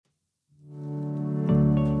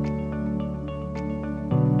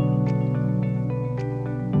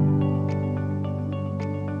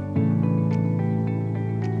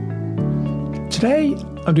Today,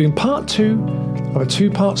 I'm doing part 2 of a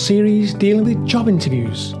 2-part series dealing with job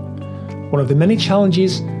interviews, one of the many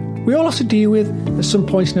challenges we all have to deal with at some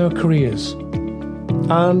point in our careers.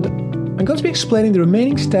 And I'm going to be explaining the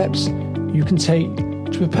remaining steps you can take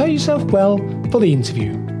to prepare yourself well for the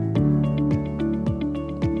interview.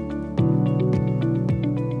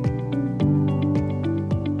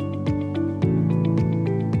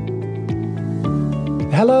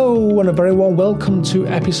 Hello and a very warm welcome to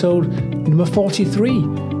episode number 43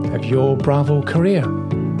 of Your Bravo Career.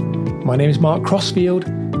 My name is Mark Crossfield.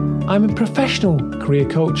 I'm a professional career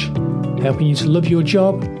coach, helping you to love your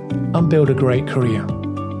job and build a great career.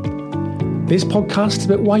 This podcast is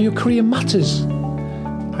about why your career matters,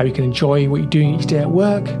 how you can enjoy what you're doing each day at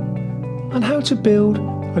work, and how to build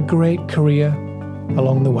a great career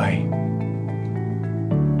along the way.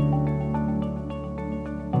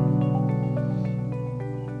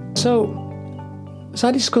 So, as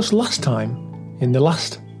I discussed last time, in the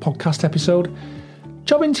last podcast episode,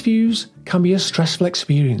 job interviews can be a stressful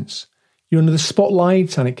experience. You're under the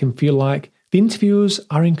spotlight and it can feel like the interviewers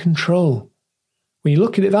are in control. When you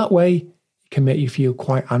look at it that way, it can make you feel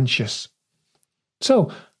quite anxious. So,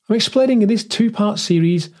 I'm explaining in this 2-part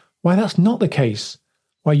series why that's not the case,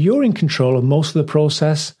 why you're in control of most of the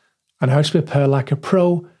process, and how to prepare like a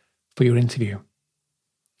pro for your interview.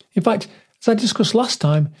 In fact, as I discussed last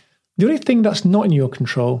time, the only thing that's not in your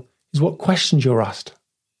control is what questions you're asked.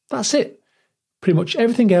 That's it. Pretty much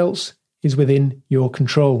everything else is within your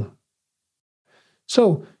control.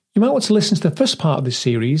 So, you might want to listen to the first part of this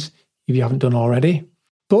series if you haven't done already.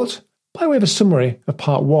 But, by way of a summary of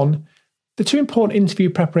part 1, the 2 important interview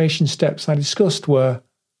preparation steps I discussed were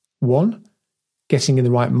 1. Getting in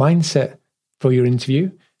the right mindset for your interview,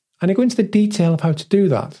 and I go into the detail of how to do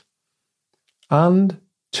that. And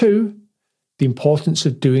 2. The importance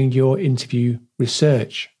of doing your interview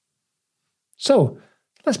research. So,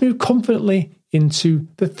 let's move confidently into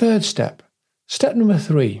the 3rd step, step number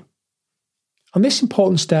 3. And this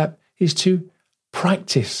important step is to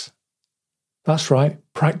practice. That's right,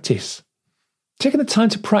 practice. Taking the time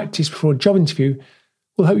to practice before a job interview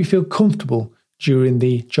will help you feel comfortable during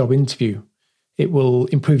the job interview. It will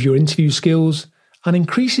improve your interview skills and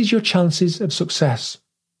increases your chances of success.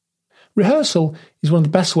 Rehearsal is one of the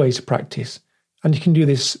best ways to practice, and you can do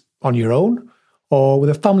this on your own or with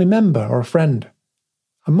a family member or a friend.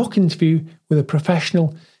 A mock interview with a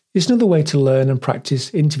professional is another way to learn and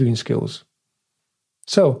practice interviewing skills.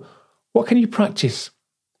 So, what can you practice?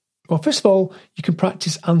 Well, first of all, you can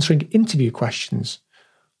practice answering interview questions.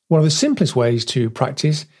 One of the simplest ways to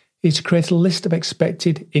practice is to create a list of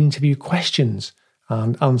expected interview questions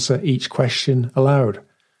and answer each question aloud.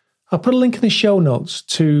 I'll put a link in the show notes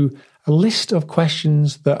to a list of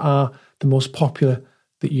questions that are the most popular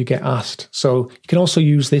that you get asked. So you can also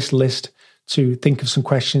use this list to think of some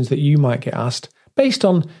questions that you might get asked based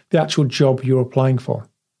on the actual job you're applying for.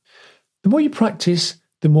 The more you practice,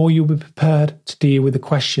 the more you'll be prepared to deal with the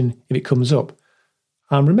question if it comes up.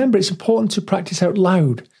 And remember, it's important to practice out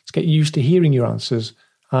loud to get used to hearing your answers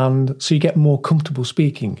and so you get more comfortable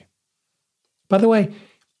speaking. By the way,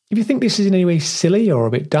 if you think this is in any way silly or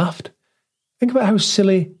a bit daft, think about how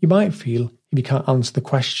silly you might feel if you can't answer the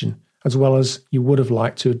question as well as you would have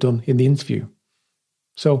liked to have done in the interview.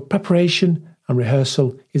 So preparation and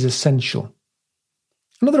rehearsal is essential.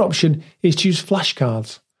 Another option is to use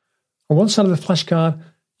flashcards. On one side of the flashcard,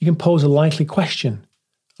 you can pose a likely question,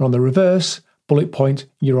 and on the reverse, bullet point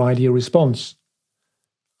your ideal response.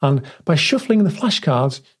 And by shuffling the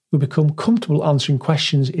flashcards, you'll become comfortable answering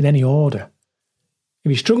questions in any order. If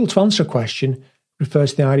you struggle to answer a question, refer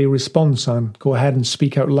to the ideal response and go ahead and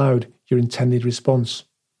speak out loud your intended response.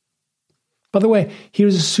 By the way, here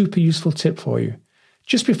is a super useful tip for you.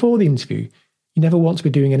 Just before the interview, you never want to be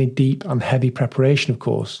doing any deep and heavy preparation, of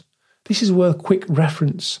course. This is where a quick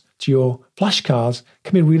reference to your flashcards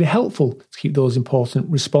can be really helpful to keep those important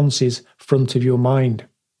responses front of your mind.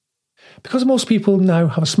 Because most people now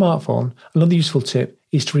have a smartphone, another useful tip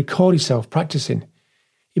is to record yourself practicing.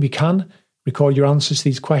 If you can, record your answers to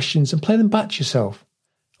these questions and play them back to yourself.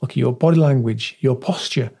 Look at your body language, your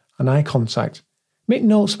posture and eye contact. Make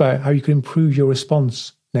notes about how you can improve your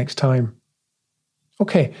response next time.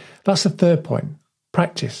 Okay, that's the 3rd point.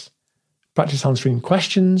 Practice. Practice answering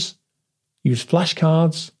questions, use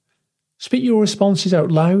flashcards, speak your responses out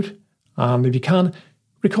loud, and if you can,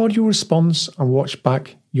 record your response and watch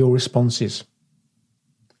back your responses.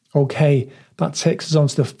 Okay, that takes us on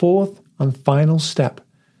to the 4th and final step,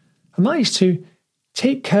 and that is to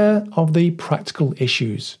take care of the practical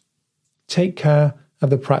issues. Take care of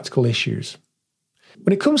the practical issues.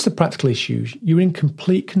 When it comes to practical issues, you're in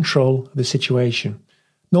complete control of the situation.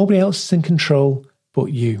 Nobody else is in control but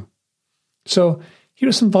you. So here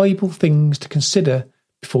are some valuable things to consider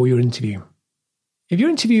before your interview. If your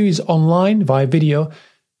interview is online via video,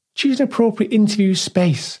 choose an appropriate interview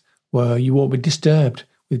space where you won't be disturbed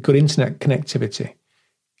with good internet connectivity.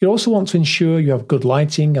 You also want to ensure you have good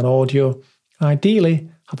lighting and audio, and ideally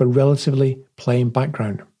have a relatively plain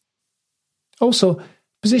background. Also,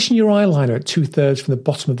 position your eyeliner at 2/3 from the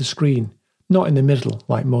bottom of the screen, not in the middle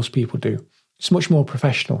like most people do. It's much more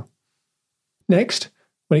professional. Next,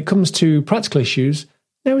 when it comes to practical issues,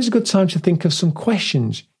 now is a good time to think of some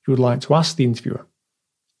questions you would like to ask the interviewer.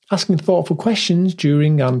 Asking thoughtful questions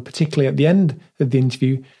during and particularly at the end of the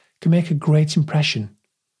interview can make a great impression.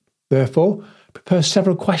 Therefore, prepare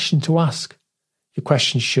several questions to ask. Your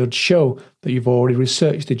questions should show that you've already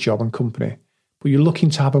researched the job and company, but you're looking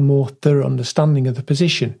to have a more thorough understanding of the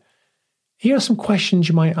position. Here are some questions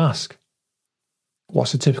you might ask.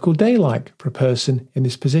 What's a typical day like for a person in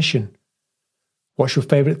this position? What's your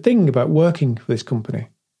favourite thing about working for this company?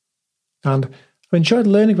 And I've enjoyed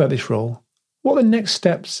learning about this role. What are the next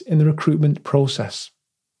steps in the recruitment process?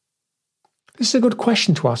 This is a good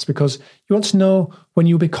question to ask because you want to know when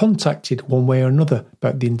you'll be contacted one way or another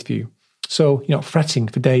about the interview, so you're not fretting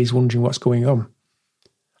for days wondering what's going on.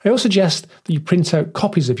 I also suggest that you print out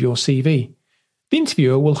copies of your CV. The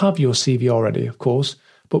interviewer will have your CV already, of course,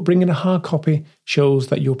 but bringing a hard copy shows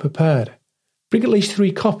that you're prepared. Bring at least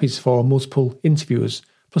 3 copies for multiple interviewers,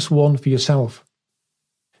 plus 1 for yourself.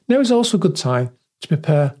 Now is also a good time to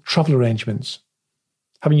prepare travel arrangements.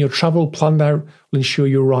 Having your travel planned out will ensure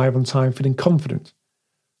you arrive on time feeling confident.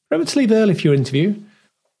 Remember to leave early for your interview.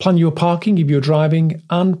 Plan your parking if you're driving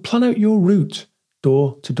and plan out your route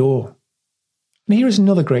door to door. And here is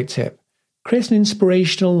another great tip. Create an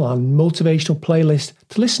inspirational and motivational playlist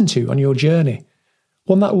to listen to on your journey.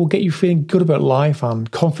 One that will get you feeling good about life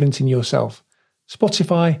and confident in yourself.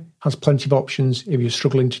 Spotify has plenty of options if you're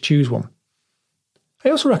struggling to choose one. I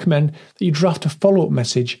also recommend that you draft a follow-up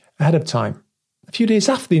message ahead of time. A few days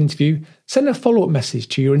after the interview, send a follow-up message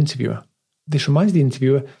to your interviewer. This reminds the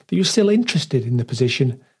interviewer that you're still interested in the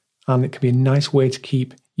position, and it can be a nice way to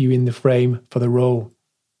keep you in the frame for the role.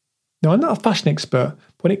 Now, I'm not a fashion expert,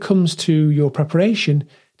 but when it comes to your preparation,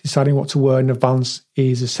 deciding what to wear in advance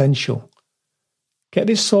is essential. Get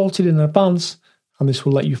this sorted in advance, and this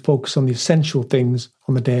will let you focus on the essential things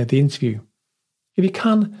on the day of the interview. If you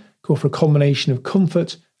can, go for a combination of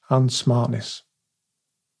comfort and smartness.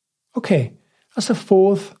 Okay, that's the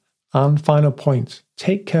 4th and final point.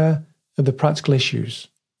 Take care of the practical issues.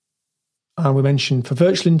 And we mentioned for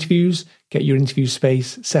virtual interviews, get your interview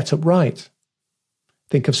space set up right.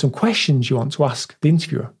 Think of some questions you want to ask the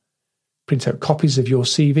interviewer. Print out copies of your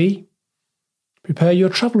CV. Prepare your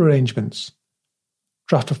travel arrangements.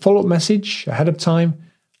 Draft a follow-up message ahead of time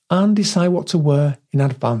and decide what to wear in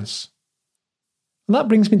advance. And that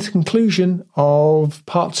brings me to the conclusion of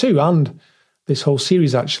part 2 and this whole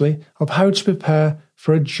series actually of how to prepare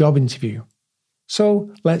for a job interview.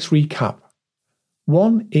 So let's recap.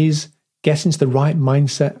 1 is get into the right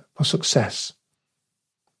mindset for success.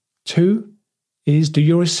 2 is do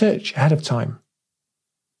your research ahead of time.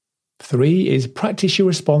 3 is practice your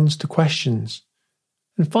response to questions.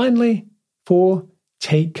 And finally, 4,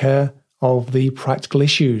 take care of the practical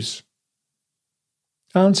issues.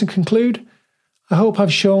 And to conclude, I hope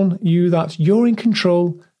I've shown you that you're in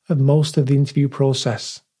control of most of the interview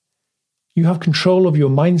process. You have control of your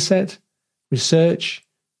mindset, research,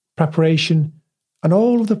 preparation, and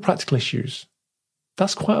all of the practical issues.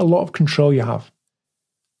 That's quite a lot of control you have.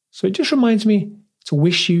 So it just reminds me to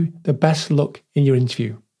wish you the best luck in your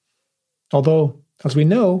interview. Although, as we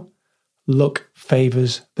know, luck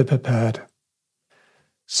favours the prepared.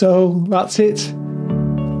 So that's it.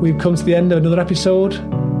 We've come to the end of another episode,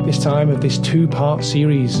 this time of this 2-part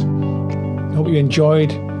series. I hope you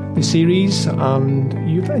enjoyed the series and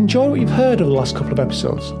you've enjoyed what you've heard of the last couple of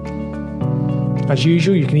episodes. As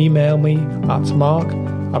usual, you can email me at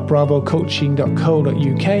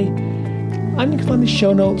mark@bravocoaching.co.uk and you can find the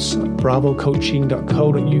show notes at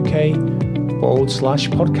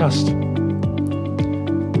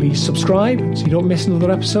bravocoaching.co.uk/podcast. Please subscribe so you don't miss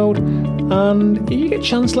another episode, and if you get a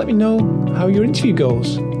chance, let me know how your interview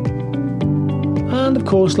goes. And of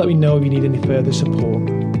course, let me know if you need any further support.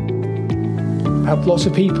 I've helped lots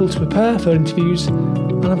of people to prepare for interviews,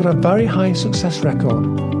 and I've got a very high success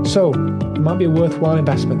record, so it might be a worthwhile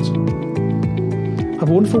investment. Have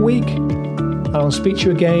a wonderful week, and I'll speak to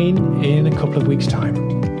you again in a couple of weeks' time.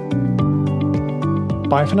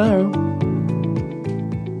 Bye for now.